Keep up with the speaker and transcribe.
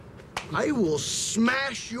I will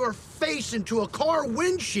smash your face into a car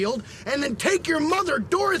windshield and then take your mother,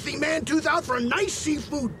 Dorothy Mantooth, out for a nice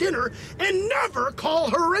seafood dinner and never call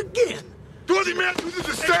her again. Dorothy Mantooth is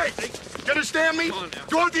a saint. You understand me?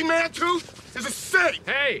 Dorothy Mantooth is a saint.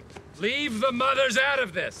 Hey, leave the mothers out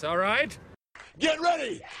of this, all right? Get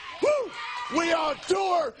ready. Woo! We are on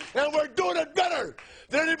tour, and we're doing it better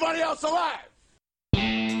than anybody else alive.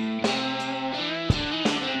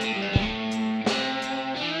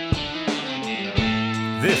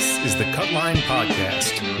 This is the Cut Line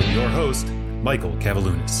Podcast with your host, Michael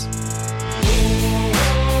Kavaliunas.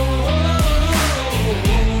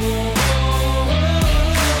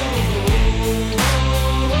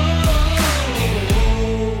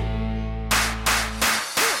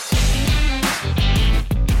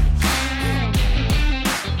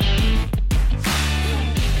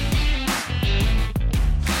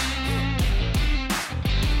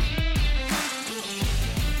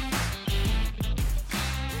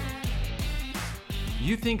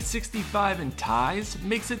 You think 65 in ties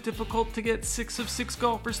makes it difficult to get 6 of 6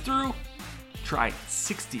 golfers through? Try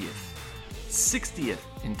 60th. 60th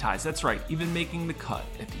in ties. That's right, even making the cut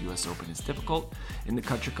at the US Open is difficult. And the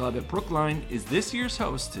Country Club at Brookline is this year's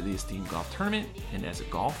host to the esteemed golf tournament. And as a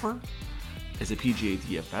golfer, as a PGA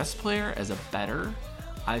DFS player, as a bettor,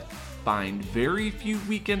 I find very few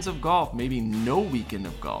weekends of golf, maybe no weekend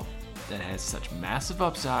of golf, that has such massive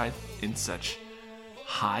upside and such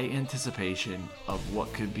high anticipation of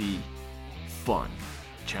what could be fun,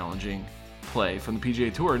 challenging play from the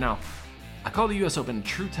PGA Tour. Now, I call the US Open a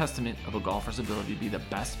true testament of a golfer's ability to be the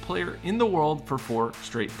best player in the world for 4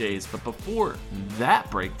 straight days. But before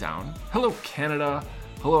that breakdown, hello Canada,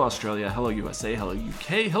 hello Australia, hello USA, hello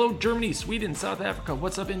UK, hello Germany, Sweden, South Africa,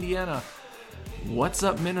 what's up Indiana, what's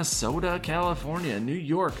up Minnesota, California, New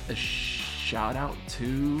York, a shout out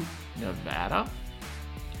to Nevada,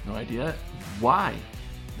 no idea why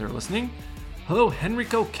they're listening. Hello,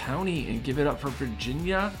 Henrico County, and give it up for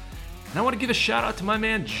Virginia. And I want to give a shout out to my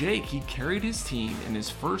man Jake. He carried his team in his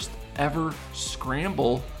first ever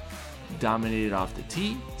scramble, dominated off the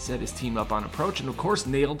tee, set his team up on approach, and of course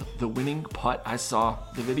nailed the winning putt. I saw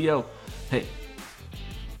the video. Hey,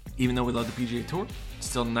 even though we love the PGA Tour, it's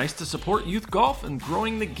still nice to support youth golf and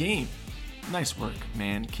growing the game. Nice work,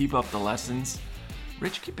 man. Keep up the lessons.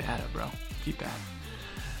 Rich, keep at it, bro. Keep at it.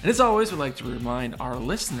 And as always, we'd like to remind our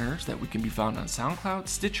listeners that we can be found on SoundCloud,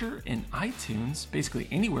 Stitcher, and iTunes. Basically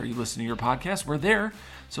anywhere you listen to your podcast, we're there.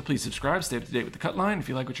 So please subscribe, stay up to date with the Cut Line. If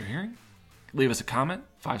you like what you're hearing, leave us a comment,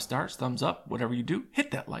 5 stars, thumbs up, whatever you do, hit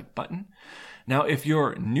that like button. Now, if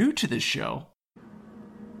you're new to this show...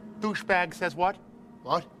 Douchebag says what?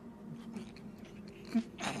 What?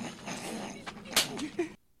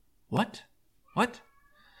 What?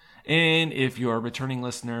 And if you're a returning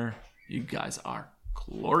listener, you guys are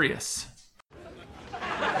glorious.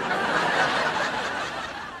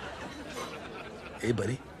 Hey,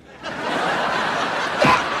 buddy.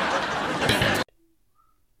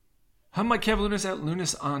 I'm Mike Kavaliunas at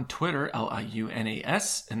Lunas on Twitter,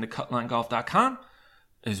 Liunas, and thecutlinegolf.com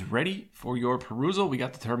is ready for your perusal. We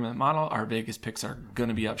got the tournament model. Our Vegas picks are going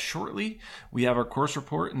to be up shortly. We have our course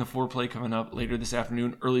report and the foreplay coming up later this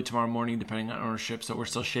afternoon, early tomorrow morning, depending on ownership. So we're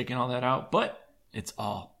still shaking all that out, but it's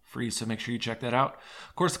all free, so make sure you check that out.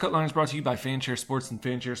 Of course, the Cut Line is brought to you by Fanshare Sports and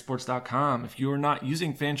fansharesports.com. If you are not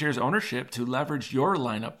using Fanshare's ownership to leverage your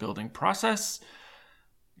lineup building process,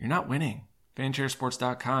 you're not winning.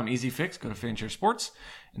 Fansharesports.com. Easy fix. Go to Fanshare Sports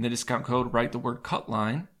and the discount code, write the word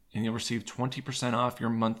CUTLINE, and you'll receive 20% off your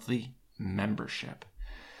monthly membership.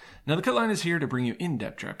 Now, the Cut Line is here to bring you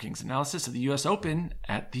in-depth DraftKings analysis of the US Open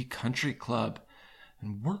at the Country Club.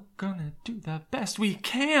 And we're gonna do the best we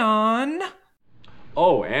can.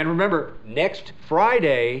 Oh, and remember, next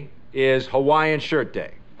Friday is Hawaiian Shirt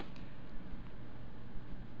Day.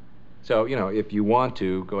 So, if you want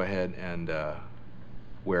to, go ahead and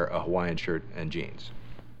wear a Hawaiian shirt and jeans.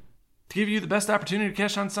 To give you the best opportunity to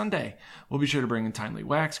cash on Sunday, we'll be sure to bring in timely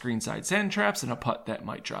wax, greenside sand traps, and a putt that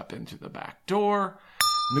might drop in through the back door.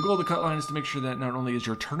 And the goal of the Cut Line is to make sure that not only is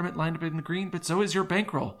your tournament lined up in the green, but so is your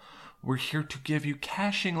bankroll. We're here to give you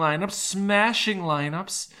cashing lineups, smashing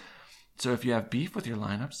lineups. So if you have beef with your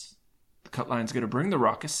lineups, the Cut Line's going to bring the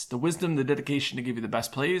ruckus, the wisdom, the dedication to give you the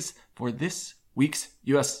best plays for this week's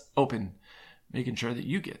US Open, making sure that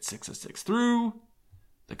you get 6 of 6 through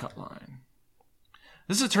the Cut Line.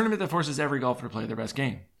 This is a tournament that forces every golfer to play their best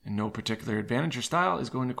game, and no particular advantage or style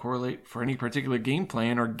is going to correlate for any particular game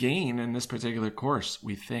plan or gain in this particular course,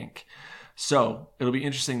 we think. So it'll be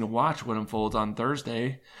interesting to watch what unfolds on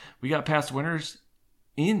Thursday. We got past winners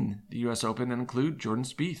in the US Open that include Jordan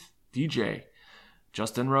Spieth, DJ,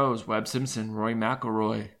 Justin Rose, Webb Simpson, Rory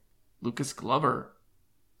McIlroy, Lucas Glover.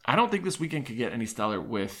 I don't think this weekend could get any stellar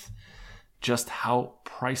with just how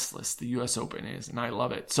priceless the U.S. Open is, and I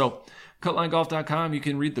love it. So, cutlinegolf.com, you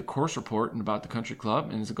can read the course report about the country club,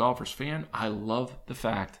 and as a golfer's fan, I love the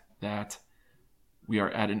fact that we are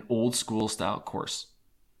at an old school style course.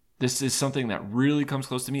 This is something that really comes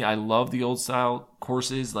close to me. I love the old style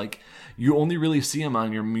courses. Like, you only really see them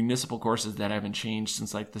on your municipal courses that haven't changed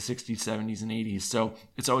since like the 60s, 70s, and 80s. So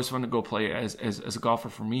it's always fun to go play as a golfer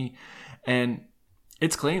for me. And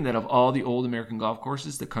it's claimed that of all the old American golf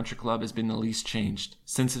courses, the country club has been the least changed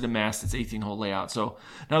since it amassed its 18-hole layout. So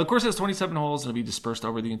now the course has 27 holes and it'll be dispersed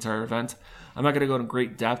over the entire event. I'm not going to go into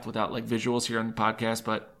great depth without like visuals here on the podcast,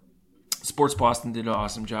 but Sports Boston did an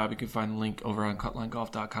awesome job. You can find the link over on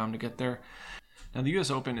cutlinegolf.com to get there. Now, the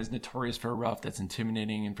U.S. Open is notorious for a rough that's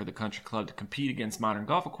intimidating, and for the country club to compete against modern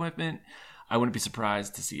golf equipment, I wouldn't be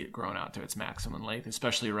surprised to see it grown out to its maximum length,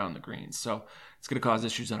 especially around the greens. So it's going to cause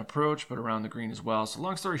issues on approach, but around the green as well. So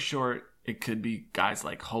long story short, it could be guys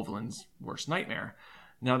like Hovland's worst nightmare.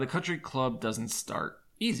 Now, the country club doesn't start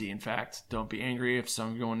easy. In fact, don't be angry if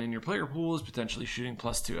someone going in your player pool is potentially shooting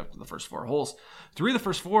 +2 after the first 4 holes. 3 of the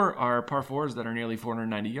first 4 are par 4s that are nearly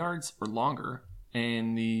 490 yards or longer,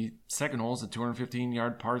 and the second hole is a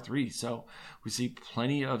 215-yard par 3. So we see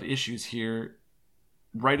plenty of issues here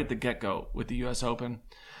right at the get-go with the U.S. Open.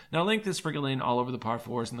 Now, length is sprinkled in all over the par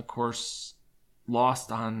 4s, and the course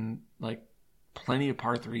lost on like plenty of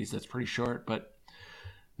par 3s. That's pretty short, but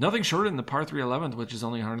nothing shorter than the par 3 11th, which is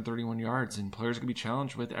only 131 yards, and players can be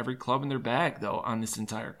challenged with every club in their bag, though, on this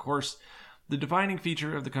entire course. The defining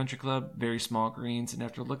feature of the country club, very small greens, and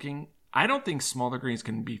after looking, I don't think smaller greens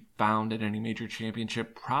can be found at any major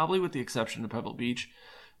championship, probably with the exception of Pebble Beach,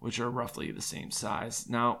 which are roughly the same size.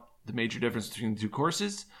 Now, the major difference between the two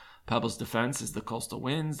courses, Pebble's defense is the coastal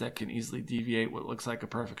winds that can easily deviate what looks like a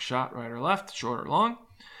perfect shot right or left, short or long.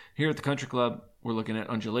 Here at the country club, we're looking at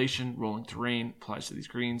undulation, rolling terrain, applies to these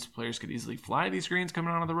greens. Players could easily fly these greens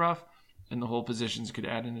coming out of the rough, and the hole positions could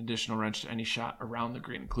add an additional wrench to any shot around the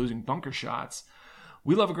green, including bunker shots.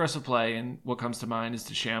 We love aggressive play, and what comes to mind is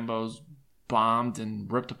DeChambeau's bombed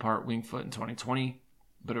and ripped apart Winged Foot in 2020,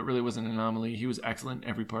 but it really was an anomaly. He was excellent in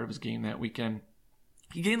every part of his game that weekend.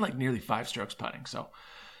 He gained like nearly 5 strokes putting, so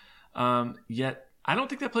yet I don't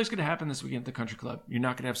think that play's going to happen this weekend at the country club. You're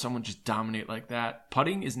not going to have someone just dominate like that.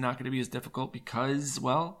 Putting is not going to be as difficult because,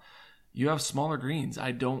 well, you have smaller greens.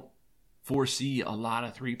 I don't foresee a lot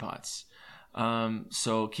of 3-putts.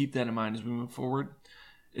 So keep that in mind as we move forward.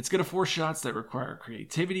 It's going to force shots that require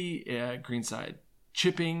creativity. Greenside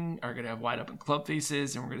chipping are going to have wide open club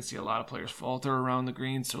faces, and we're going to see a lot of players falter around the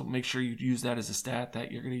green. So make sure you use that as a stat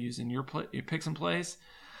that you're going to use in your picks and plays.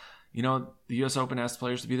 You know, the U.S. Open asks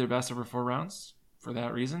players to be their best over 4 rounds. For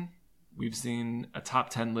that reason, we've seen a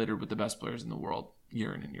top 10 littered with the best players in the world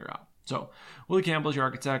year in and year out. So, Willie Campbell's your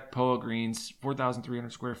architect. POA greens,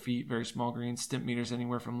 4,300 square feet, very small greens. Stimp meters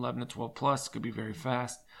anywhere from 11 to 12 plus, could be very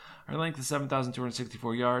fast. Our length is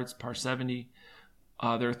 7,264 yards, par 70.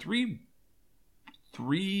 There are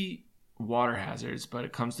three water hazards, but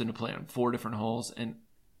it comes into play on 4 different holes. And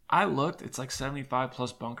I looked, it's like 75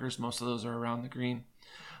 plus bunkers. Most of those are around the green.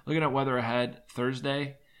 Looking at weather ahead,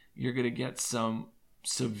 Thursday, you're going to get some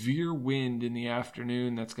severe wind in the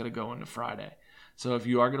afternoon that's going to go into Friday. So if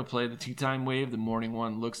you are going to play the tee time wave, the morning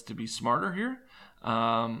one looks to be smarter here,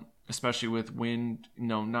 especially with wind,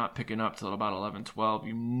 not picking up till about 11, 12.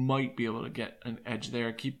 You might be able to get an edge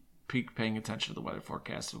there. Keep paying attention to the weather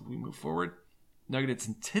forecast as we move forward. Nuggets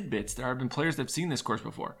and tidbits. There have been players that have seen this course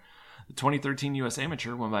before. The 2013 U.S.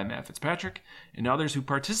 Amateur won by Matt Fitzpatrick, and others who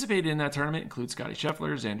participated in that tournament include Scotty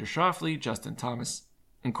Scheffler, Xander Schauffele, Justin Thomas,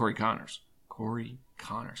 and Corey Connors.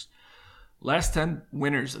 Last 10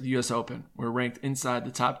 winners of the U.S. Open were ranked inside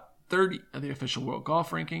the top 30 of the official world golf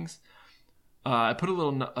rankings. I put a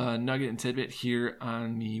little nugget and tidbit here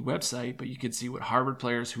on the website, but you can see what Harvard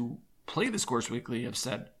players who play this course weekly have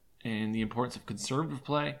said and the importance of conservative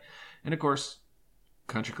play. And, of course,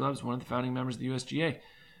 Country Club is one of the founding members of the USGA.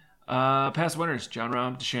 Past winners, John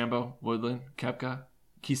Rahm, DeChambeau, Woodland, Koepka.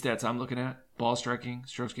 Key stats I'm looking at: ball striking,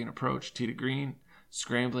 strokes gained approach, tee to green,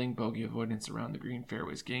 scrambling, bogey avoidance around the green,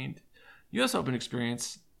 fairways gained. U.S. Open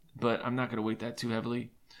experience, but I'm not going to weight that too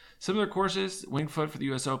heavily. Similar courses: Winged Foot for the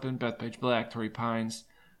U.S. Open, Bethpage Black, Torrey Pines,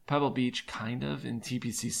 Pebble Beach, kind of, and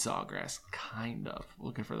TPC Sawgrass, kind of.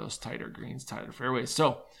 Looking for those tighter greens, tighter fairways.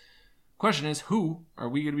 So, question is, who are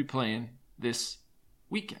we going to be playing this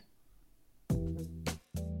weekend?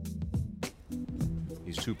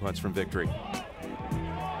 He's 2 putts from victory.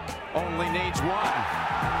 Only needs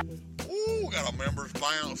 1. Ooh, got a members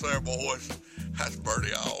bounce there, boys. That's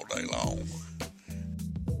birdie all day long.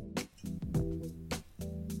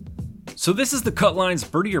 So this is the Cut Lines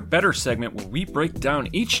Birdie or Better segment where we break down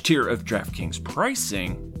each tier of DraftKings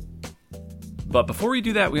pricing. But before we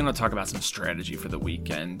do that, we want to talk about some strategy for the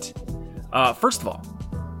weekend. First of all,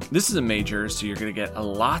 this is a major, so you're going to get a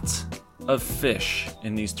lot of fish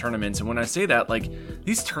in these tournaments. And when I say that, like,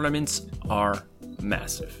 these tournaments are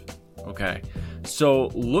massive, okay? So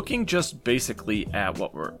looking just basically at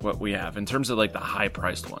what we have in terms of like the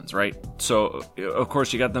high-priced ones, right? So, of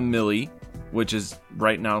course, you got the Millie, which is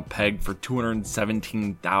right now pegged for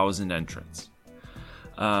 217,000 entrants.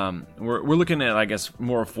 We're looking at, I guess,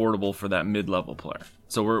 more affordable for that mid-level player.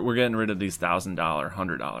 So we're getting rid of these $1,000,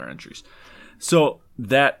 $100 entries. So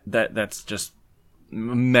that's just a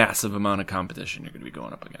massive amount of competition you're going to be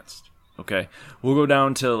going up against. Okay, we'll go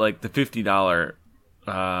down to like the $50,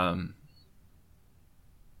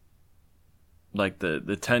 like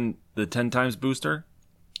the 10 times booster.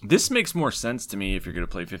 This makes more sense to me if you're going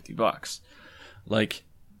to play $50. Like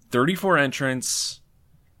 34 entrants.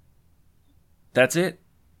 That's it.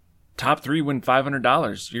 Top 3 win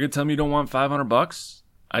 $500. You're gonna tell me you don't want $500?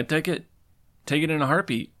 I'd take it. Take it in a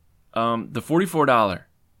heartbeat. The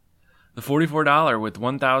 $44 with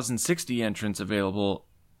 1,060 entrants available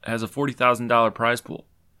has a $40,000 prize pool.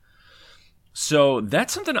 So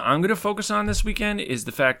that's something I'm gonna focus on this weekend. Is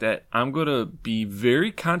the fact that I'm gonna be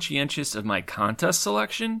very conscientious of my contest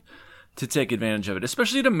selection to take advantage of it,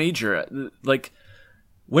 especially at a major. Like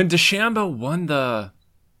when DeChambeau won the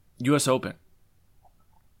U.S. Open.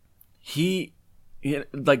 He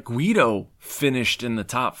like Guido finished in the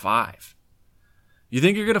top 5. You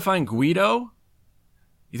think you're going to find Guido?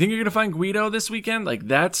 You think you're going to find Guido this weekend? Like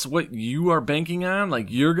that's what you are banking on? Like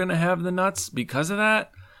you're going to have the nuts because of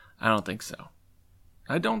that? I don't think so.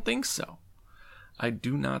 I don't think so. I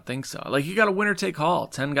do not think so. Like you got a winner take all,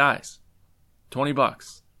 10 guys,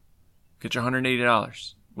 $20. Get your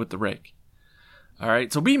 $180 with the rake. All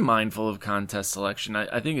right. So be mindful of contest selection.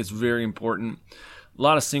 I think it's very important. A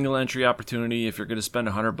lot of single entry opportunity. If you're going to spend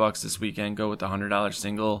 $100 this weekend, go with the $100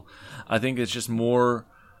 single. I think it's just more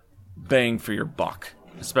bang for your buck,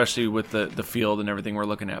 especially with the field and everything we're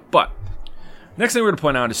looking at. But next thing we're going to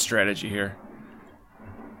point out is strategy here.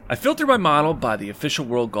 I filter my model by the official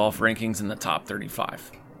world golf rankings in the top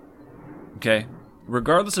 35. Okay?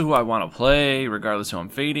 Regardless of who I want to play, regardless of who I'm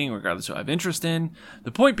fading, regardless of who I have interest in.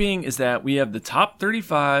 The point being is that we have the top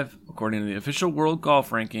 35 according to the official world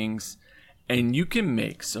golf rankings. And you can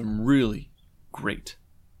make some really great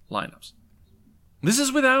lineups. This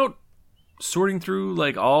is without sorting through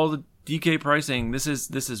like all the DK pricing. This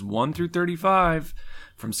is 1 through 35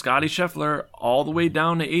 from Scotty Scheffler all the way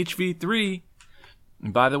down to HV3.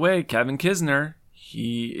 And by the way, Kevin Kisner,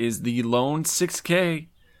 he is the lone 6K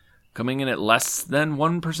coming in at less than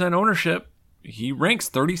 1% ownership. He ranks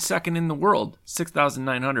 32nd in the world,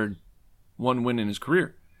 6,900, one win in his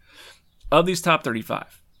career. Of these top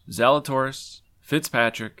 35. Zalatoris,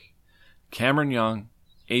 Fitzpatrick, Cameron Young,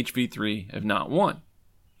 HV3 have not won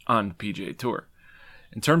on the PGA Tour.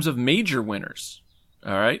 In terms of major winners,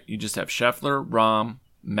 all right, you just have Scheffler, Rahm,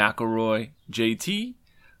 McIlroy, JT,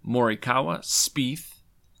 Morikawa, Spieth,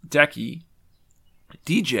 Decky,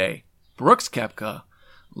 DJ, Brooks Koepka,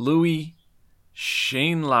 Louis,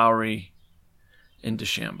 Shane Lowry, and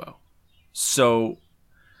DeChambeau. So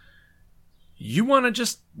you want to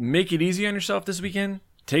just make it easy on yourself this weekend?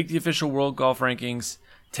 Take the official world golf rankings,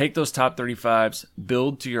 take those top 35s,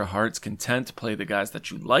 build to your heart's content, play the guys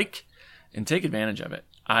that you like, and take advantage of it.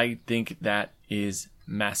 I think that is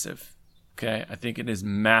massive. Okay? I think it is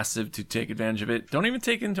massive to take advantage of it. Don't even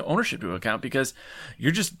take into ownership to account because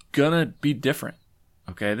you're just going to be different.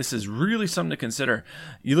 Okay? This is really something to consider.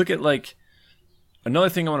 You look at like another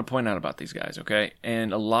thing I want to point out about these guys, okay?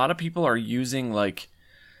 And a lot of people are using like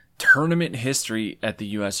tournament history at the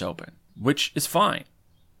US Open, which is fine.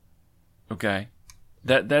 Okay,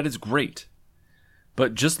 that is great.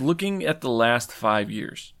 But just looking at the last 5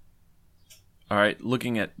 years, all right,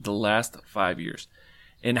 looking at the last 5 years,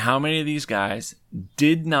 and how many of these guys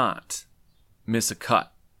did not miss a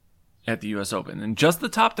cut at the U.S. Open, and just the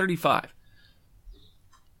top 35,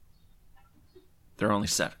 there are only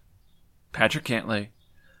 7. Patrick Cantlay,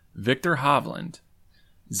 Victor Hovland,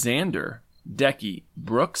 Xander, Decky,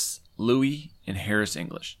 Brooks, Louis, and Harris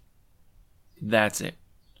English. That's it.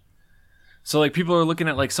 So like people are looking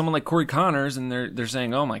at like someone like Corey Connors and they're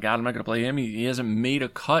saying, oh my God, I'm not going to play him. He hasn't made a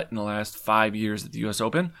cut in the last 5 years at the U.S.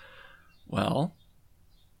 Open. Well,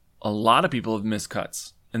 a lot of people have missed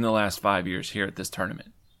cuts in the last 5 years here at this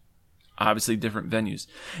tournament. Obviously different venues.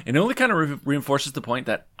 And it only kind of reinforces the point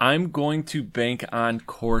that I'm going to bank on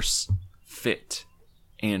course fit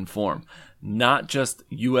and form, not just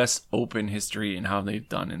U.S. Open history and how they've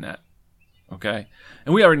done in that. okay?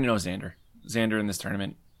 And we already know Xander. Xander in this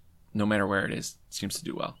tournament, no matter where it is, seems to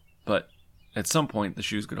do well. But at some point, the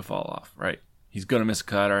shoe's going to fall off, right? He's going to miss a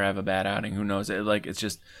cut or have a bad outing. Who knows? It's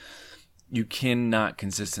just, you cannot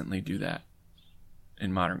consistently do that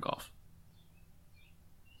in modern golf.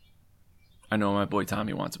 I know my boy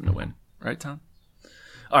Tommy wants him to win. Right, Tom?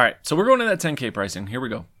 All right, so we're going to that 10K pricing. Here we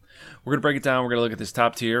go. We're going to break it down. We're going to look at this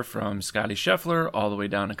top tier from Scotty Scheffler all the way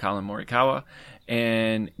down to Collin Morikawa.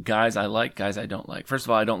 And guys I like, guys I don't like. First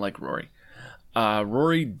of all, I don't like Rory.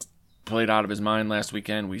 Rory played out of his mind last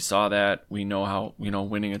weekend. We saw that. We know how,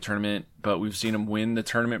 winning a tournament, but we've seen him win the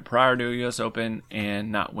tournament prior to US Open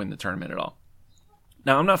and not win the tournament at all.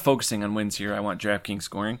 Now, I'm not focusing on wins here. I want DraftKings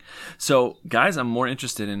scoring. So, guys I'm more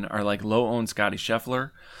interested in are like low-owned Scotty Scheffler,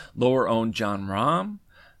 lower-owned Jon Rahm,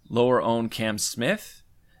 lower-owned Cam Smith,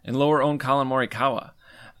 and lower-owned Collin Morikawa.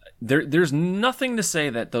 There's nothing to say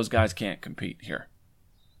that those guys can't compete here,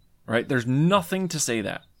 right? There's nothing to say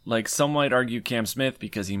that. Like, some might argue Cam Smith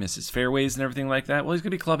because he misses fairways and everything like that. Well, he's going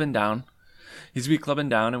to be clubbing down. He's going to be clubbing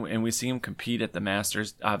down, and we see him compete at the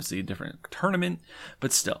Masters. Obviously, a different tournament,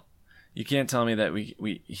 but still. You can't tell me that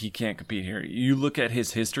he can't compete here. You look at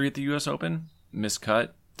his history at the U.S. Open, miscut,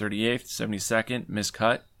 38th, 72nd,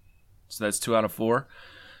 miscut. So that's 2 out of 4.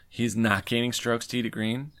 He's not gaining strokes tee to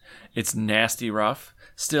green. It's nasty rough.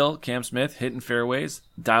 Still, Cam Smith hitting fairways,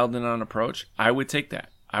 dialed in on approach. I would take that.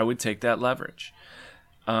 I would take that leverage.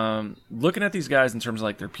 Looking at these guys in terms of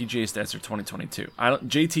like their PGA stats for 2022,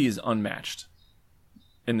 JT is unmatched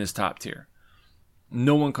in this top tier.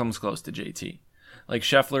 No one comes close to JT. Like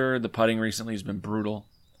Scheffler, the putting recently has been brutal.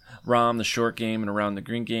 Rahm, the short game and around the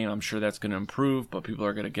green game, I'm sure that's going to improve, but people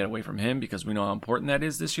are going to get away from him because we know how important that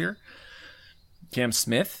is this year. Cam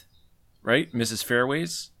Smith, right, misses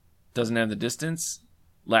fairways, doesn't have the distance,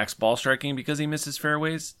 lacks ball striking because he misses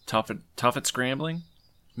fairways, tough at scrambling.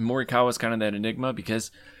 Morikawa is kind of that enigma because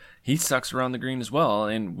he sucks around the green as well,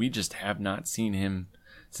 and we just have not seen him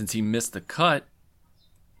since he missed the cut.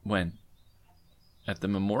 When? At the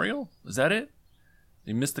Memorial? Was that it?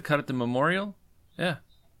 He missed the cut at the Memorial? Yeah.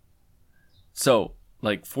 So,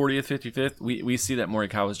 like 40th, 55th, we see that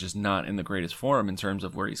Morikawa is just not in the greatest form in terms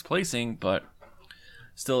of where he's placing, but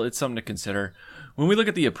still, it's something to consider. When we look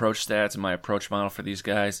at the approach stats and my approach model for these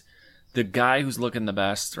guys, the guy who's looking the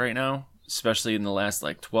best right now, especially in the last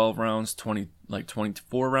like 12 rounds,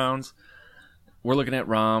 24 rounds, we're looking at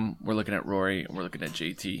Rahm, we're looking at Rory, and we're looking at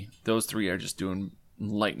JT. Those three are just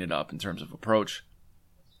lighting it up in terms of approach.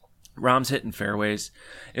 Rahm's hitting fairways.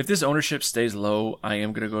 If this ownership stays low, I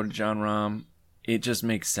am going to go to Jon Rahm. It just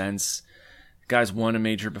makes sense. The guy's won a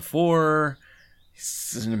major before.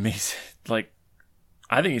 He's an amazing,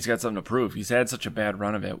 I think he's got something to prove. He's had such a bad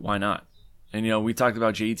run of it. Why not? And, we talked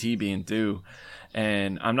about JT being due,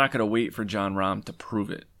 and I'm not going to wait for Jon Rahm to prove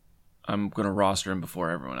it. I'm going to roster him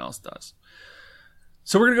before everyone else does.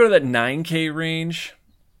 So we're going to go to that 9K range,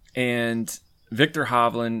 and Victor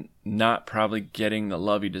Hovland not probably getting the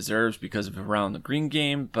love he deserves because of around the green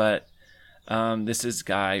game, but this is a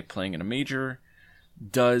guy playing in a major,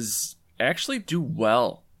 does actually do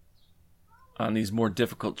well on these more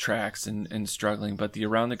difficult tracks and struggling, but the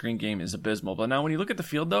around the green game is abysmal. But now when you look at the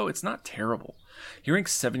field, though, it's not terrible. He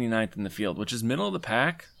ranks 79th in the field, which is middle of the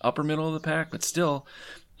pack, upper middle of the pack, but still.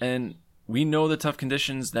 And we know the tough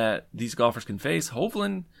conditions that these golfers can face.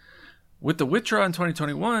 Hovland, with the withdrawal in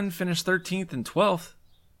 2021, finished 13th and 12th.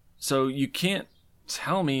 So you can't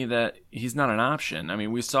tell me that he's not an option. I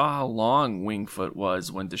mean, we saw how long Wingfoot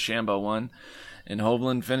was when DeChambeau won, and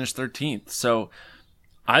Hovland finished 13th. So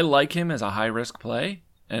I like him as a high-risk play,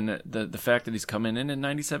 and the fact that he's coming in at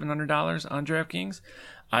 $9,700 on DraftKings,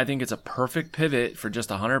 I think it's a perfect pivot for just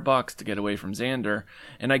 $100 to get away from Xander,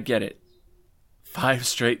 and I get it. 5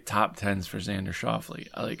 straight top 10s for Xander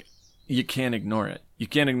Schauffele. You can't ignore it. You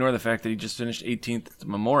can't ignore the fact that he just finished 18th at the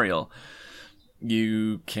Memorial.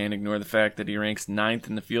 You can't ignore the fact that he ranks 9th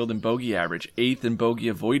in the field in bogey average, 8th in bogey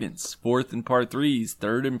avoidance, 4th in par 3s,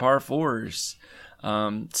 3rd in par 4s,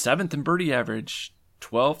 7th in birdie average,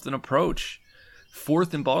 12th in approach,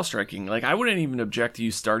 4th in ball striking. I wouldn't even object to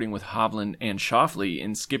you starting with Hovland and Schauffele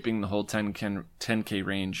and skipping the whole 10K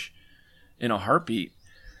range in a heartbeat.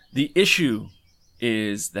 The issue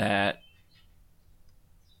is that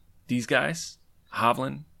these guys,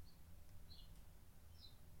 Hovland,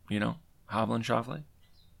 Schauffele,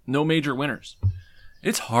 no major winners.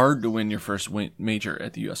 It's hard to win your first major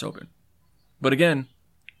at the U.S. Open. But again,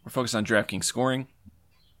 we're focused on DraftKings scoring,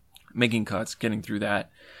 making cuts, getting through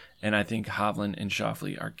that. And I think Hovland and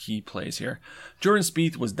Schauffele are key plays here. Jordan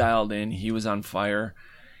Spieth was dialed in. He was on fire.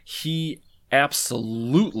 He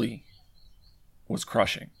absolutely was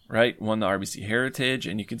crushing, right? Won the RBC Heritage,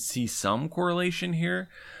 and you can see some correlation here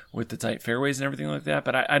with the tight fairways and everything like that,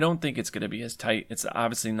 but I don't think it's going to be as tight. It's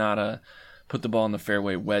obviously not a put the ball in the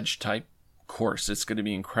fairway wedge type course. It's going to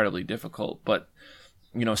be incredibly difficult, but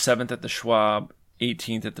 7th at the Schwab,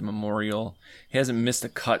 18th at the Memorial. He hasn't missed a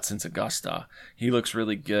cut since Augusta. He looks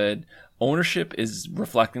really good. Ownership is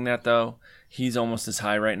reflecting that, though. He's almost as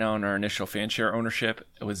high right now in our initial fan share ownership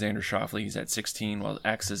with Xander Schauffele. He's at 16, while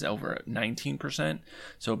X is over at 19%.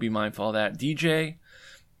 So be mindful of that. DJ,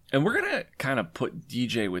 and we're going to kind of put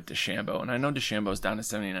DJ with DeChambeau. And I know DeChambeau's down to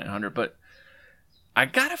 7,900, but I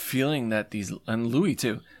got a feeling that these, and Louis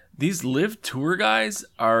too, these Live Tour guys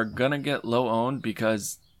are going to get low owned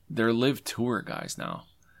because they're Live Tour guys now.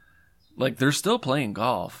 Like, they're still playing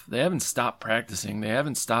golf. They haven't stopped practicing. They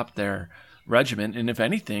haven't stopped their regimen. And if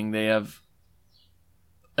anything, they have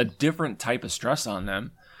a different type of stress on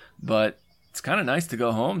them. But it's kind of nice to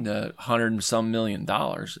go home to $100 and some million,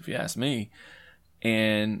 if you ask me.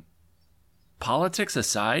 And politics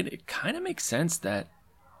aside, it kind of makes sense that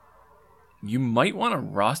you might want to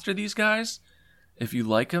roster these guys if you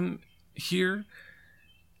like them here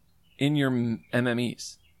in your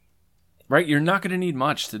MMEs. Right? You're not going to need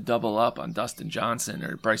much to double up on Dustin Johnson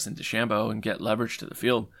or Bryson DeChambeau and get leverage to the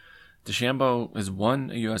field. DeChambeau has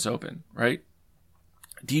won a U.S. Open, right?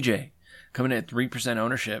 DJ, coming in at 3%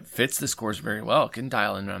 ownership, fits the scores very well, can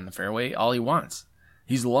dial in on the fairway all he wants.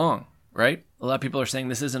 He's long, right? A lot of people are saying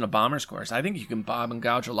this isn't a bomber's course. I think you can bob and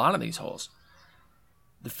gouge a lot of these holes.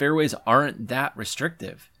 The fairways aren't that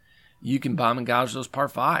restrictive. You can bomb and gouge those par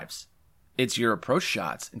fives. It's your approach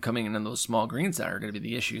shots and coming in on those small greens that are going to be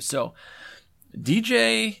the issue. So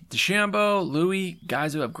DJ, DeChambeau, Louis,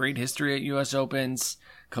 guys who have great history at U.S. Opens,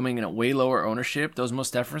 coming in at way lower ownership. Those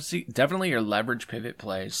most definitely are leverage pivot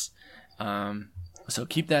plays. So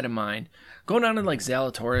keep that in mind. Going down to like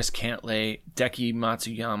Zalatoris, Cantlay, Deki,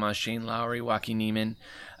 Matsuyama, Shane Lowry, Joaquin Niemann.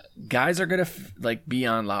 Guys are going to be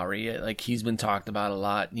on Lowry. Like, he's been talked about a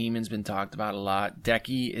lot. Niemann's been talked about a lot.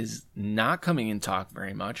 Deki is not coming in talk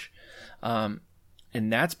very much. And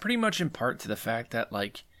that's pretty much in part to the fact that,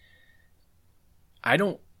 I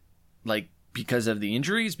don't, because of the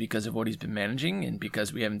injuries, because of what he's been managing, and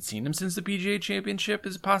because we haven't seen him since the PGA Championship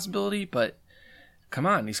is a possibility, but come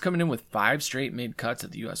on, he's coming in with 5 straight made cuts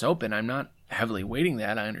at the U.S. Open. I'm not heavily weighting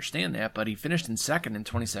that, I understand that, but he finished in second in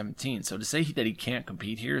 2017, so to say that he can't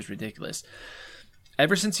compete here is ridiculous.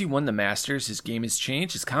 Ever since he won the Masters, his game has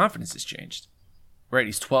changed, his confidence has changed. Right,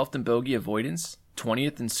 he's 12th in bogey avoidance,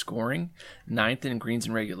 20th in scoring, 9th in greens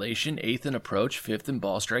and regulation, 8th in approach, 5th in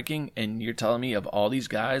ball striking, and you're telling me of all these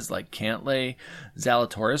guys like Cantlay,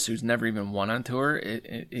 Zalatoris, who's never even won on tour,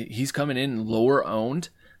 he's coming in lower owned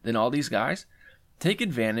than all these guys? Take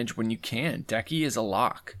advantage when you can. Deki is a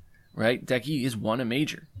lock, right? Deki has won a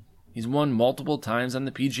major. He's won multiple times on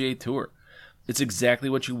the PGA Tour. It's exactly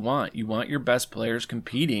what you want. You want your best players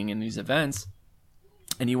competing in these events,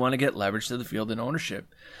 and you want to get leverage to the field and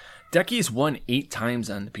ownership. Deki has won 8 times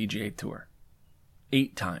on the PGA Tour.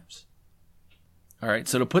 8 times. All right,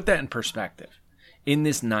 so to put that in perspective, in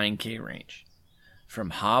this 9K range,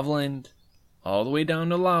 from Hovland all the way down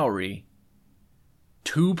to Lowry,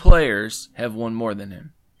 2 players have won more than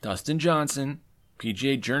him. Dustin Johnson,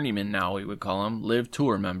 PGA journeyman now we would call him, Live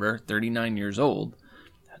Tour member, 39 years old.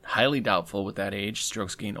 Highly doubtful with that age.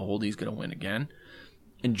 Strokes gained old, he's going to win again.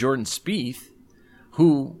 And Jordan Spieth,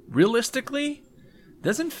 who realistically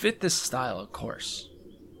doesn't fit this style of course.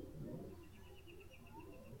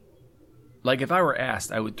 If I were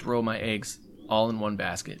asked, I would throw my eggs all in one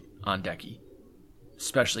basket on Deki,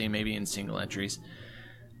 especially maybe in single entries.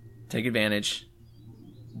 Take advantage.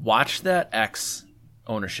 Watch that X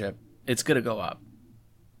ownership. It's going to go up.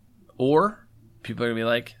 Or people are going to be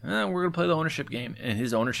like, we're going to play the ownership game. And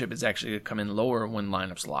his ownership is actually going to come in lower when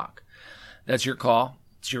lineups lock. That's your call.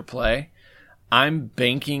 It's your play. I'm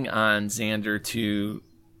banking on Xander to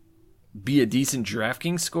be a decent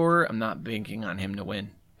DraftKings scorer. I'm not banking on him to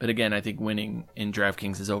win. But again, I think winning in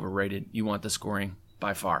DraftKings is overrated. You want the scoring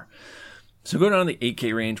by far. So going down the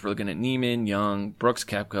 8K range, we're looking at Niemann, Young, Brooks,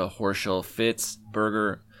 Koepka, Horschel, Fitz,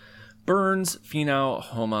 Berger, Burns, Finau,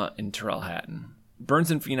 Homa, and Tyrrell Hatton.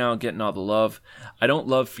 Burns and Finau getting all the love. I don't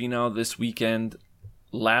love Finau this weekend.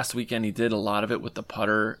 Last weekend, he did a lot of it with the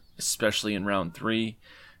putter, especially in round 3.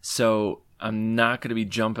 So I'm not going to be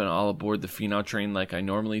jumping all aboard the Finau train like I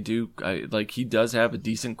normally do. He does have a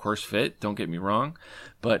decent course fit, don't get me wrong,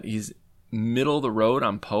 but he's middle of the road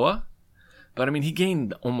on POA. But, he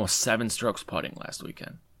gained almost 7 strokes putting last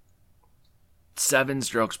weekend. 7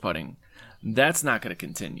 strokes putting. That's not going to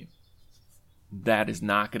continue. that is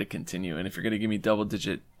not going to continue. And if you're going to give me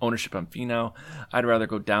double-digit ownership on Finau, I'd rather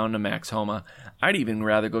go down to Max Homa. I'd even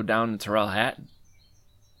rather go down to Tyrrell Hatton.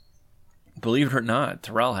 Believe it or not,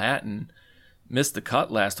 Tyrrell Hatton missed the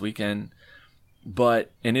cut last weekend,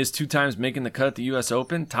 but in his 2 times making the cut at the U.S.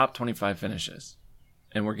 Open, top 25 finishes.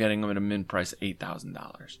 And we're getting him at a min price of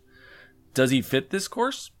 $8,000. Does he fit this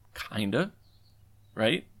course? Kind of,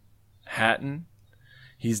 right? Hatton,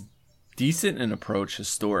 he's decent in approach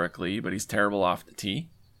historically, but he's terrible off the tee.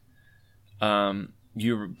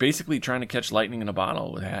 You're basically trying to catch lightning in a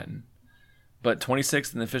bottle with Hatton. But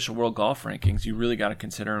 26th in the official world golf rankings, you really got to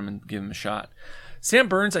consider him and give him a shot. Sam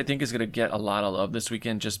Burns, I think, is going to get a lot of love this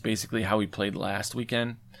weekend, just basically how he played last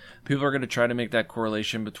weekend. People are going to try to make that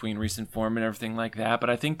correlation between recent form and everything like that,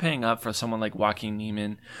 but I think paying up for someone like Joaquin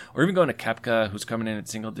Niemann, or even going to Koepka, who's coming in at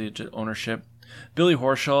single-digit ownership. Billy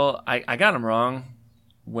Horschel, I got him wrong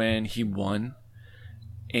when he won,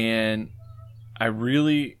 and I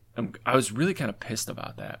was really kind of pissed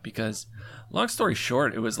about that, because long story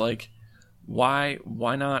short, it was like, why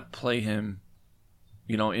not play him,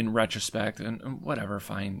 in retrospect, and whatever,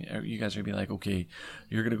 fine. You guys are gonna be like, okay,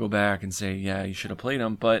 you're gonna go back and say, yeah, you should have played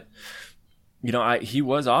him, but he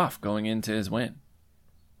was off going into his win,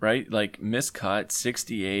 right? Like miscut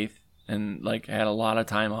 68th and like had a lot of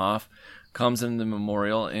time off, comes in the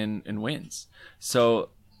Memorial and wins. So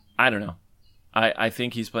I don't know. I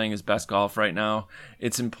think he's playing his best golf right now.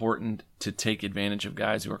 It's important to take advantage of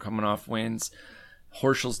guys who are coming off wins.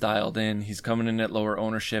 Horschel's dialed in. He's coming in at lower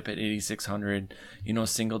ownership at 8,600,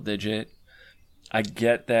 single digit. I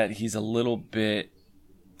get that he's a little bit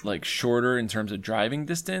like shorter in terms of driving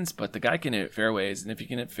distance, but the guy can hit fairways. And if he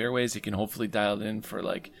can hit fairways, he can hopefully dial it in for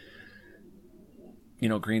like,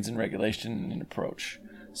 greens and regulation and approach.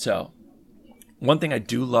 So one thing I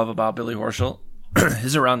do love about Billy Horschel,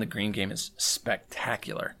 his around the green game is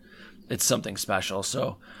spectacular. It's something special.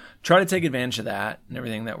 So try to take advantage of that and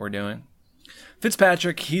everything that we're doing.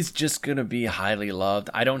 Fitzpatrick, he's just going to be highly loved.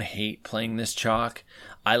 I don't hate playing this chalk.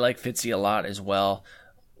 I like Fitzy a lot as well.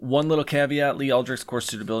 One little caveat, Lee Aldrich's course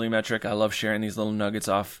suitability metric. I love sharing these little nuggets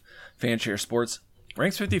off Fanshare Sports.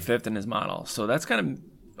 Ranks 55th in his model. So that's kind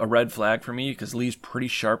of a red flag for me because Lee's pretty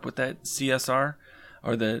sharp with that CSR.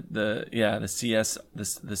 Or the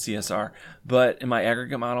CSR. But in my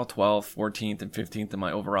aggregate model, 12th, 14th, and 15th in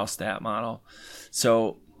my overall stat model.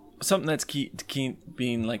 So something that's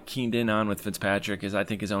being keened in on with Fitzpatrick is I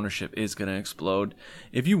think his ownership is going to explode.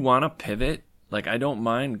 If you want to pivot, I don't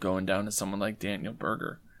mind going down to someone like Daniel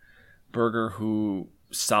Berger. Berger, who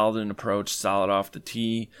solid in approach, solid off the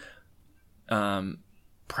tee,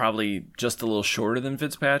 probably just a little shorter than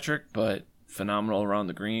Fitzpatrick, but phenomenal around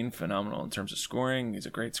the green, phenomenal in terms of scoring. He's a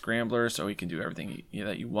great scrambler, so he can do everything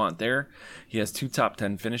that you want there. He has 2 top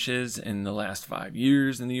 10 finishes in the last 5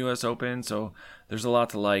 years in the U.S. Open, so there's a lot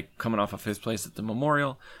to like, coming off of 5th place at the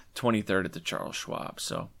Memorial, 23rd at the Charles Schwab.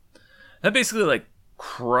 So that basically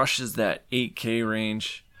crushes that 8K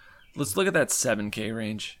range. Let's look at that 7K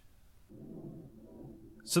range.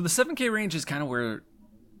 So the 7K range is kind of where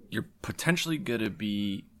you're potentially going to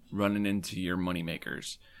be running into your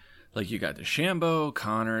moneymakers. You got DeChambeau,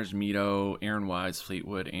 Connors, Mito, Aaron Wise,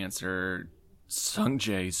 Fleetwood, Answer,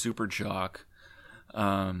 Sungjae, Super Chalk.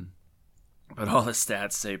 But all the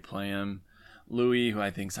stats say play him. Louis, who I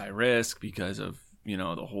think's high risk because of,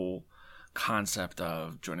 the whole concept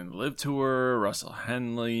of joining the Live Tour, Russell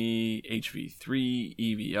Henley, HV3,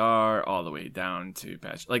 EVR, all the way down to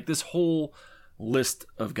Patch. This whole list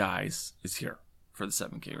of guys is here for the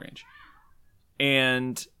 7K range.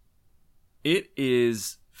 And it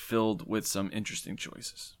is filled with some interesting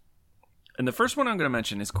choices. And the first one I'm going to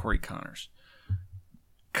mention is Corey Connors.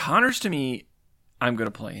 Connors, to me, I'm going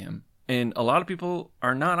to play him. And a lot of people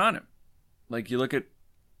are not on him. You look at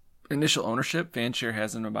initial ownership, Fanshare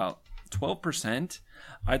has him about 12%.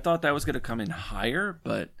 I thought that was going to come in higher,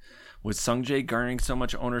 but with Sungjae garnering so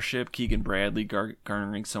much ownership, Keegan Bradley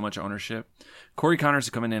garnering so much ownership, Corey Connors is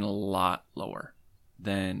coming in a lot lower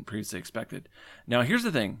than previously expected. Now, here's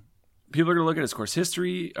the thing. People are going to look at his course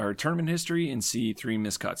history or tournament history and see 3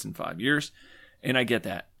 miscuts in 5 years. And I get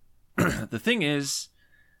that. The thing is,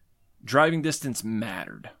 driving distance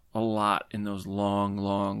mattered a lot in those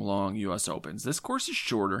long U.S. Opens. This course is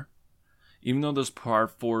shorter, even though those par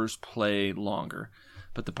 4s play longer.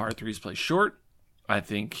 But the par 3s play short. I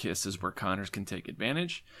think this is where Connors can take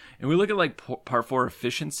advantage. And we look at par 4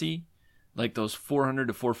 efficiency, those 400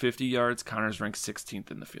 to 450 yards, Connors ranks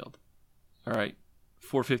 16th in the field. All right.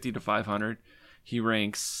 450 to 500, he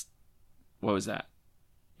ranks,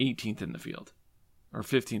 18th in the field, or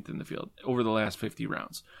 15th in the field over the last 50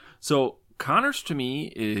 rounds. So Connors, to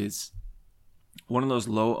me, is one of those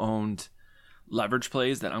low-owned, leverage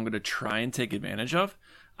plays that I'm going to try and take advantage of.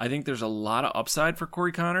 I think there's a lot of upside for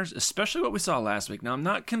Corey Connors, especially what we saw last week. Now, I'm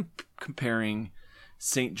not comparing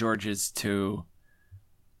St. George's to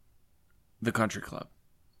the Country Club.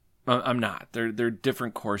 I'm not. They're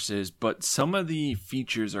different courses, but some of the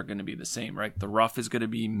features are going to be the same, right? The rough is going to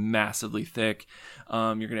be massively thick.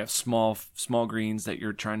 You're going to have small greens that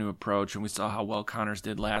you're trying to approach, and we saw how well Connors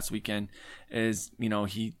did last weekend.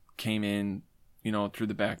 He came in, through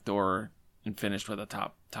the back door and finished with a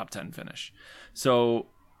top 10 finish. So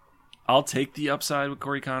I'll take the upside with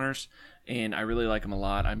Corey Connors, and I really like him a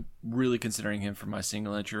lot. I'm really considering him for my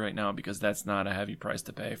single entry right now because that's not a heavy price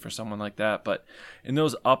to pay for someone like that. But in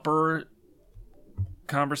those upper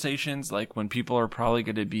conversations, like when people are probably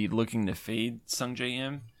going to be looking to fade Sung J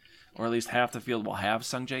M, or at least half the field will have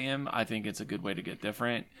Sung J M, I think it's a good way to get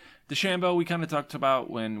different. DeChambeau, we kind of talked about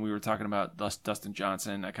when we were talking about Dustin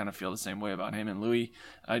Johnson. I kind of feel the same way about him and Louis.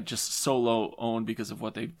 I just so low owned because of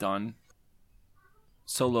what they've done.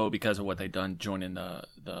 So low because of what they've done joining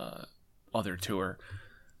the other tour.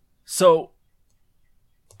 So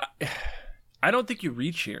I don't think you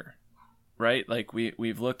reach here, right? Like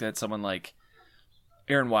we've looked at someone like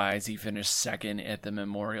Aaron Wise. He finished second at the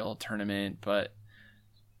Memorial Tournament, but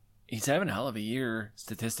he's having a hell of a year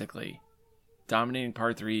statistically. Dominating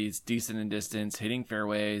par threes, decent in distance, hitting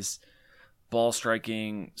fairways, ball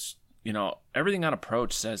striking. Everything on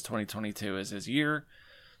approach says 2022 is his year.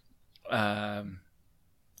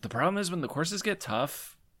 The problem is when the courses get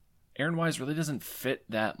tough, Aaron Wise really doesn't fit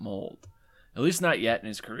that mold, at least not yet in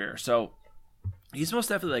his career. So he's most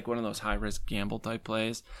definitely like one of those high-risk gamble type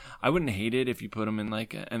plays. I wouldn't hate it if you put him in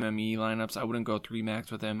like MME lineups. I wouldn't go 3-max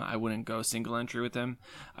with him. I wouldn't go single entry with him.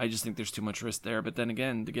 I just think there's too much risk there. But then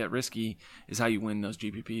again, to get risky is how you win those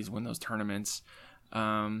GPPs, win those tournaments.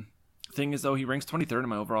 Thing is, though, he ranks 23rd in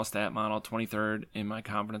my overall stat model, 23rd in my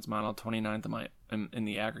confidence model, 29th in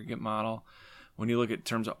the aggregate model. When you look at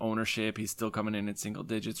terms of ownership, he's still coming in at single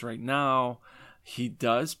digits right now. He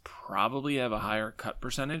does probably have a higher cut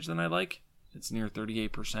percentage than I like. It's near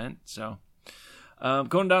 38%. So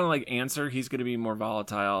going down to like Answer, he's going to be more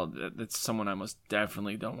volatile. That's someone I most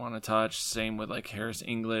definitely don't want to touch. Same with like Harris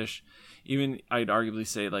English. Even I'd arguably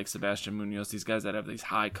say like Sebastian Munoz, these guys that have these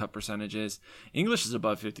high cut percentages. English is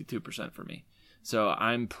above 52% for me. So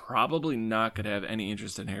I'm probably not going to have any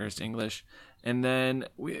interest in Harris English. And then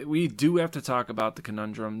we do have to talk about the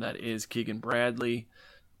conundrum that is Keegan Bradley.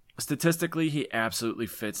 Statistically, he absolutely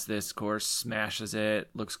fits this course, smashes it,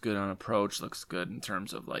 looks good on approach, looks good in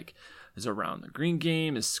terms of like his around the green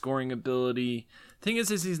game, his scoring ability. Thing is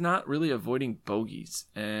he's not really avoiding bogeys.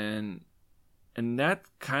 And that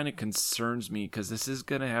kind of concerns me because this is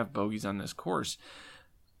going to have bogeys on this course.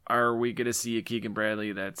 Are we going to see a Keegan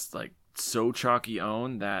Bradley that's like so chalky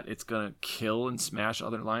owned that it's going to kill and smash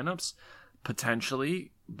other lineups?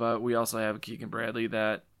 Potentially, but we also have a Keegan Bradley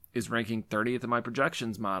that is ranking 30th in my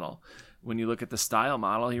projections model. When you look at the style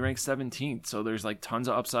model, he ranks 17th, so there's like tons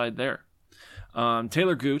of upside there.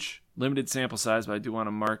 Taylor Gooch, limited sample size, but I do want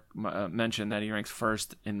to mention that he ranks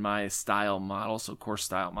first in my style model, so course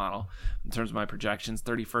style model, in terms of my projections,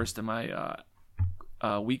 31st in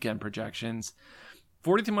my weekend projections,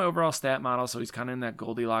 40th in my overall stat model, so he's kind of in that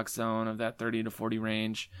Goldilocks zone of that 30 to 40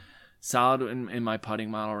 range. Solid in my putting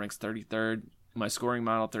model, ranks 33rd. My scoring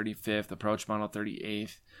model, 35th. Approach model,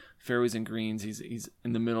 38th. Fairways and greens, he's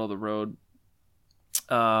in the middle of the road.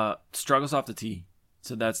 Struggles off the tee.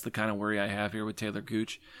 So that's the kind of worry I have here with Taylor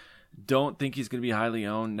Gooch. Don't think he's going to be highly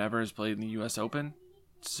owned. Never has played in the U.S. Open.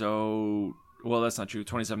 So, well, that's not true.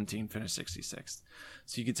 2017, finished 66th.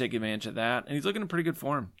 So you can take advantage of that. And he's looking in pretty good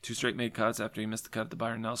form. 2 straight made cuts after he missed the cut at the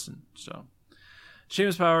Byron Nelson. So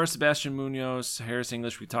Seamus Power, Sebastian Munoz, Harris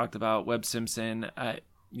English we talked about, Webb Simpson,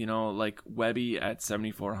 like Webby at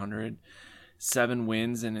 7,400, 7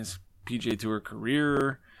 wins in his PGA Tour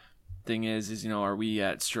career. Thing is, are we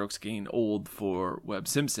at strokes gained old for Webb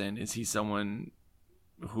Simpson? Is he someone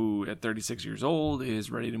who at 36 years old is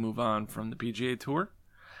ready to move on from the PGA Tour?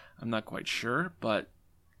 I'm not quite sure, but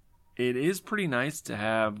it is pretty nice to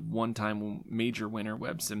have one-time major winner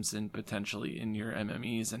Webb Simpson potentially in your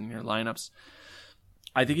MMEs and in your lineups.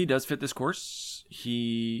 I think he does fit this course.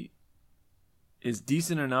 He is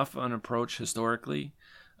decent enough on approach historically.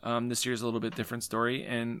 This year's a little bit different story,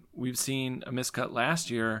 and we've seen a miscut last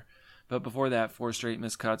year, but before that, 4 straight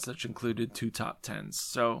miscuts, which included 2 top 10s.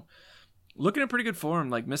 So looking at pretty good form.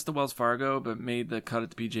 Like, missed the Wells Fargo, but made the cut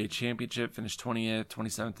at the PGA Championship, finished 20th,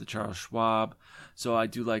 27th to Charles Schwab. So I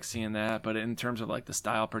do like seeing that. But in terms of like the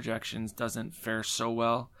style projections, doesn't fare so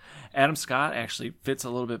well. Adam Scott actually fits a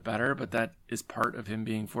little bit better, but that is part of him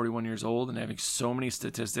being 41 years old and having so many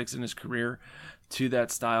statistics in his career to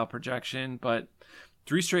that style projection. But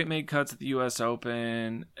 3 straight made cuts at the U.S.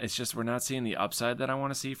 Open. It's just we're not seeing the upside that I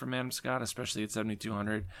want to see from Adam Scott, especially at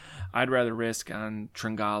 7,200. I'd rather risk on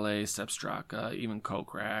Tringale, Sepp Straka, even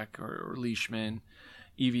Kokrak or Leishman,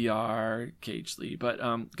 EVR, Cage Lee. But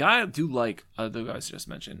guy I do like, the guys I just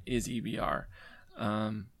mentioned, is EVR.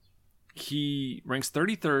 He ranks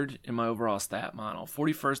 33rd in my overall stat model,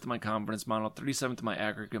 41st in my confidence model, 37th in my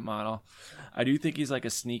aggregate model. I do think he's like a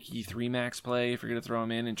sneaky 3-max play if you're going to throw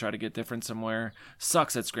him in and try to get different somewhere.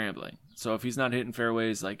 Sucks at scrambling. So if he's not hitting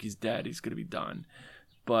fairways, like, he's dead. He's going to be done.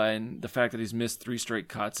 But the fact that he's missed 3 straight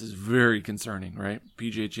cuts is very concerning, right?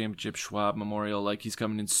 PGA Championship, Schwab Memorial, like, he's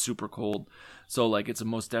coming in super cold. So, like, it's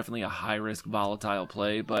most definitely a high-risk, volatile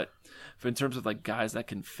play. But in terms of, like, guys that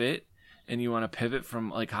can fit, and you want to pivot from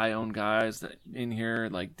like high-owned guys that in here,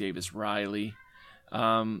 like Davis Riley.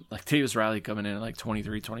 Like Davis Riley coming in at like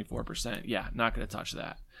 23, 24%. Yeah, not going to touch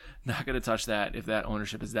that. Not going to touch that if that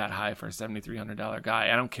ownership is that high for a $7,300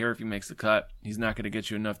 guy. I don't care if he makes the cut. He's not going to get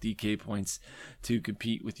you enough DK points to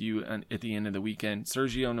compete with you at the end of the weekend.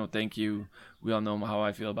 Sergio, no thank you. We all know how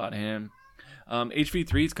I feel about him.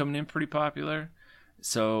 HV3 is coming in pretty popular.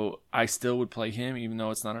 So I still would play him, even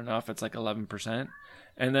though it's not enough. It's like 11%.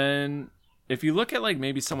 And then if you look at like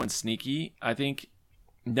maybe someone sneaky, I think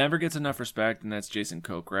never gets enough respect, and that's Jason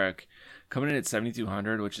Kokrak, coming in at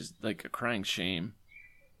 7,200, which is like a crying shame.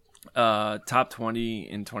 Top 20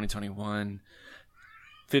 in 2021,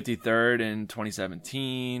 53rd in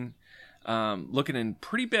 2017. Looking in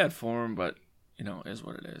pretty bad form, but you know, is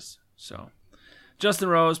what it is. So Justin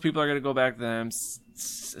Rose, people are going to go back to them,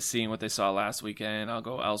 seeing what they saw last weekend. I'll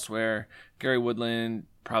go elsewhere. Gary Woodland,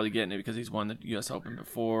 probably getting it because he's won the U.S. Open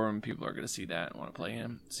before, and people are going to see that and want to play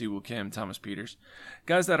him. Siwoo Kim, Thomas Peters.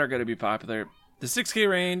 Guys that are going to be popular. The 6K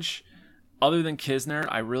range, other than Kisner,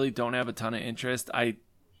 I really don't have a ton of interest. I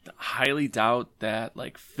highly doubt that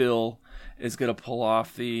like Phil is going to pull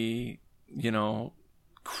off the, you know,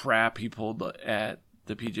 crap he pulled at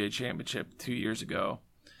the PGA Championship 2 years ago.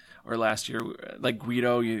 Or last year, like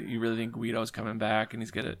Guido, you really think Guido's coming back and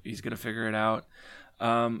he's gonna figure it out.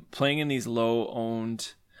 Playing in these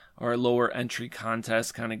low-owned or lower entry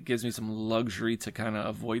contests kind of gives me some luxury to kind of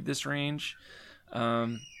avoid this range.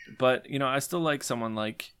 But you know, I still like someone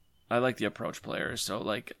like, I like the approach players. So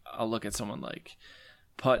like I'll look at someone like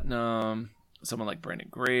Putnam, someone like Brandon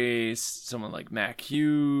Grace, someone like Mac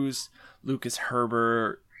Hughes, Lucas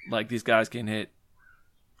Herbert. Like these guys can hit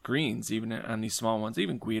greens even on these small ones.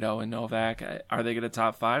 Even Guido and Novak, are they going to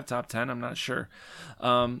top 5, top 10? I'm not sure.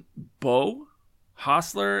 Bo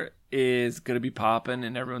Hostler is going to be popping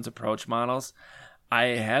in everyone's approach models. I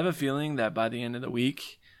have a feeling that by the end of the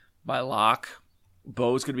week, by lock,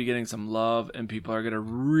 Bo's going to be getting some love, and people are going to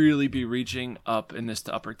really be reaching up in this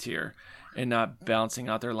upper tier and not balancing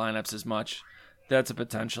out their lineups as much. That's a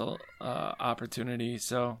potential opportunity.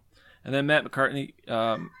 So, and then Matt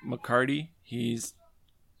McCarty, he's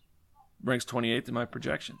ranks 28th in my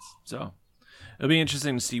projections. So it'll be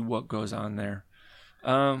interesting to see what goes on there.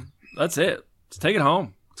 That's it. Let's take it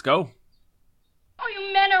home. Let's go. Oh,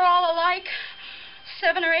 you men are all alike.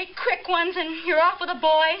 7 or 8 quick ones and you're off with the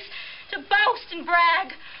boys to boast and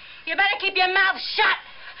brag. You better keep your mouth shut.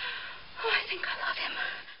 Oh, I think I love him.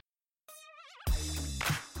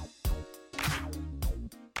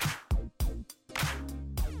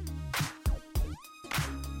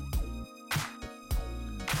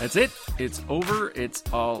 That's it. It's over. It's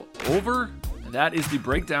all over. That is the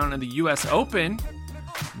breakdown of the U.S. Open.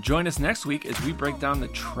 Join us next week as we break down the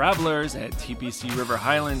Travelers at TPC River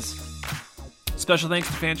Highlands. Special thanks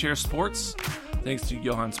to Fanshare Sports. Thanks to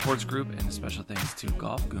Johan Sports Group. And a special thanks to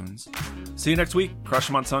Golf Goons. See you next week. Crush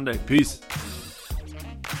them on Sunday. Peace.